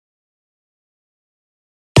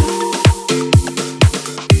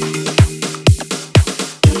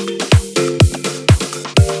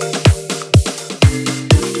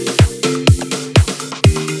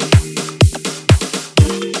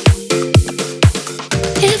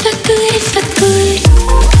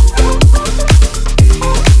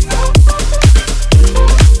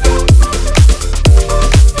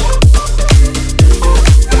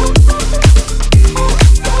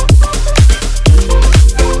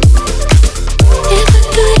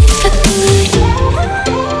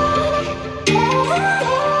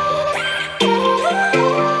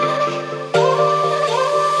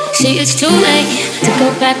See, it's too late to go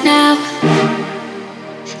back now.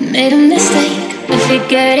 Made a mistake, I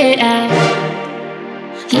figured it out.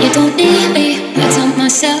 You don't need me, I told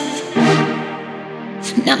myself.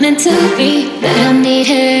 Not meant to be, but I need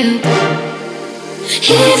help.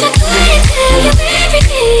 If I couldn't tell you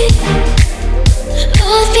everything,